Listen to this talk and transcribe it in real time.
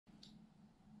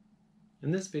In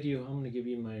this video, I'm going to give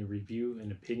you my review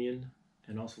and opinion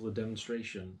and also the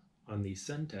demonstration on the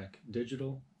Cen-Tech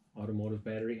Digital Automotive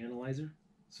Battery Analyzer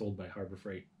sold by Harbor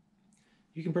Freight.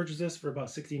 You can purchase this for about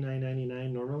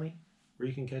 $69.99 normally, or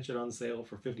you can catch it on sale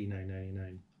for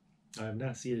 $59.99. I have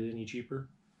not seen it any cheaper,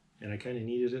 and I kind of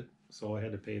needed it, so I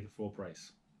had to pay the full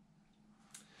price.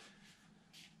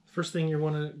 First thing you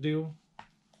want to do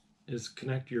is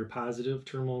connect your positive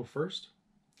terminal first.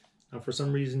 Now, for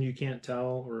some reason you can't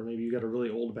tell, or maybe you got a really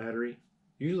old battery,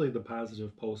 usually the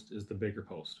positive post is the bigger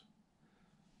post.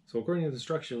 So according to the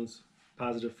instructions,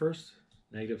 positive first,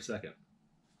 negative second.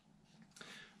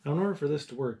 Now, in order for this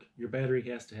to work, your battery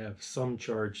has to have some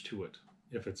charge to it.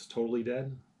 If it's totally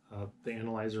dead, the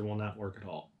analyzer will not work at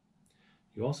all.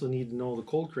 You also need to know the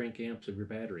cold crank amps of your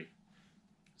battery.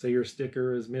 Say your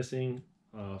sticker is missing,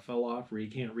 fell off, or you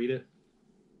can't read it,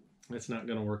 it's not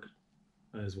going to work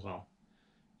as well.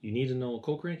 You need to know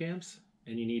cold crank amps,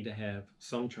 and you need to have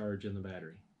some charge in the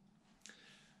battery.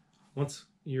 Once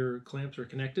your clamps are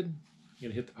connected, you're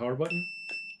going to hit the power button,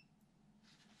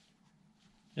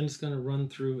 and it's going to run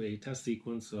through a test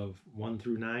sequence of 1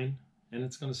 through 9, and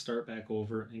it's going to start back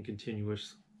over and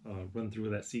continuous run through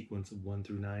that sequence of 1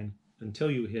 through 9 until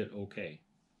you hit OK.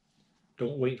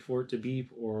 Don't wait for it to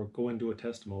beep or go into a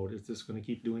test mode. It's just going to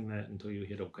keep doing that until you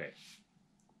hit OK.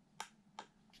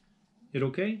 Hit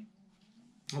OK.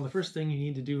 Well, the first thing you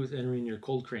need to do is enter in your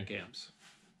cold crank amps.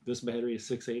 This battery is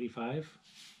 685,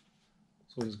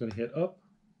 so I'm just going to hit up.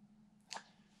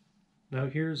 Now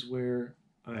here's where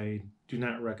I do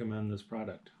not recommend this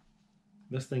product.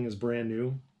 This thing is brand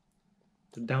new.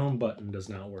 The down button does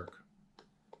not work.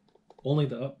 Only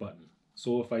the up button.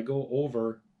 So if I go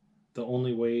over, the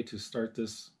only way to start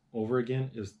this over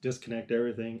again is disconnect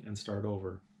everything and start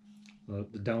over.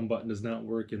 The down button does not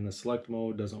work in the select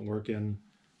mode, doesn't work in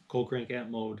cold crank amp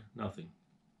mode, nothing.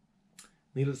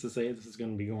 Needless to say, this is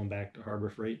going to be going back to Harbor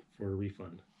Freight for a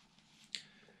refund.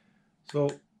 So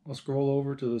I'll scroll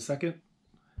over to the second,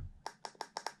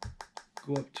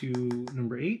 go up to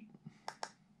number 8,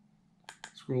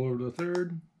 scroll over to the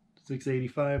third,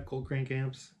 685 cold crank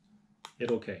amps, hit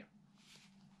OK.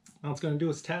 Now it's going to do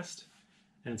its test,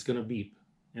 and it's going to beep,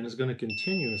 and it's going to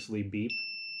continuously beep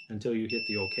until you hit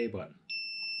the OK button.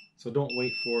 So don't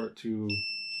wait for it to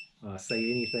say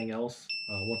anything else.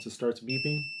 Once it starts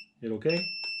beeping, hit OK,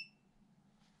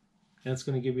 and it's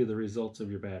going to give you the results of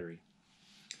your battery.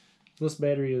 So this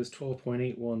battery is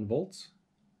 12.81 volts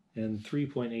and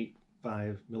 3.85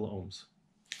 milliohms.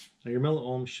 Now your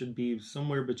milliohms should be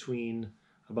somewhere between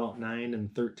about 9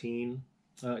 and 13.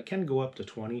 It can go up to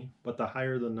 20, but the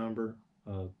higher the number,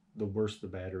 the worse the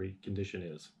battery condition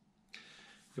is.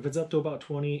 If it's up to about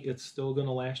 20, it's still going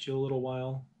to last you a little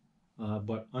while,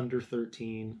 but under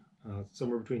 13,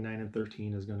 somewhere between 9 and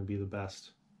 13 is going to be the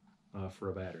best for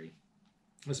a battery.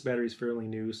 This battery is fairly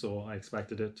new, so I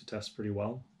expected it to test pretty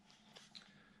well.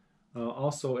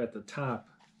 Also at the top,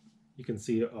 you can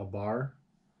see a bar.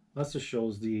 That just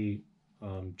shows the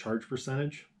charge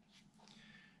percentage.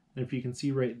 And if you can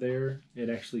see right there, it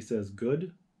actually says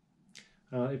good.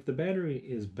 If the battery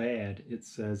is bad, it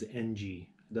says NG.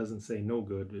 It doesn't say no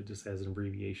good, it just has an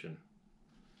abbreviation.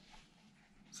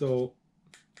 So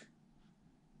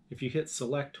if you hit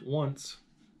select once,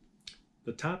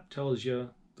 the top tells you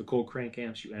the cold crank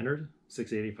amps you entered,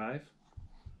 685.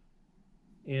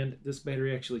 And this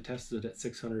battery actually tested at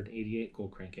 688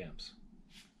 cold crank amps.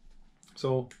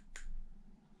 So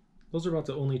those are about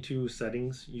the only two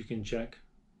settings you can check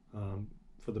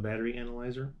for the battery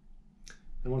analyzer.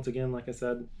 And once again, like I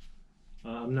said,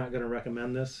 I'm not going to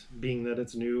recommend this, being that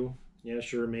it's new. Yeah,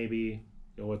 sure, maybe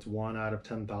it's 1 out of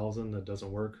 10,000 that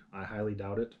doesn't work. I highly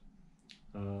doubt it.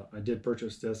 I did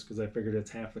purchase this because I figured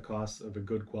it's half the cost of a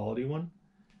good quality one,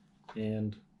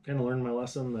 and kind of learned my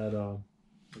lesson that,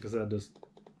 like I said, this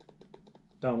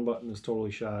down button is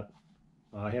totally shot.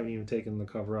 I haven't even taken the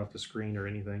cover off the screen or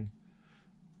anything.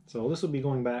 So this will be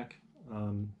going back.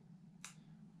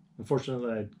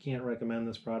 Unfortunately, I can't recommend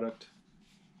this product,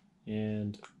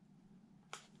 and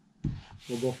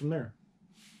we'll go from there.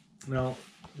 Now,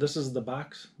 this is the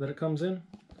box that it comes in.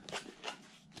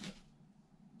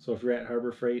 So if you're at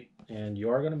Harbor Freight and you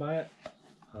are going to buy it,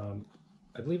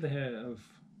 I believe they have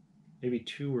maybe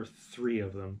 2 or 3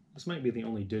 of them. This might be the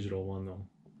only digital one though.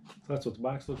 So that's what the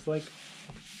box looks like.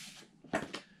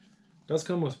 It does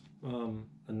come with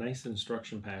a nice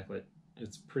instruction packlet.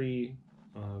 It's pretty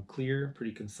clear,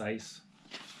 pretty concise.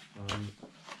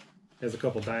 Has a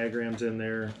couple diagrams in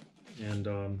there,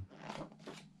 and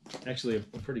actually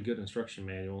a pretty good instruction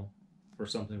manual for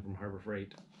something from Harbor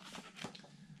Freight.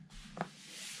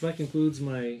 So that concludes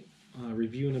my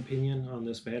review and opinion on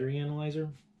this battery analyzer.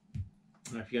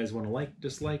 If you guys want to like,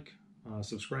 dislike,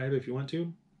 subscribe if you want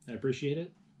to. I appreciate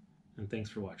it. And thanks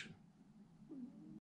for watching.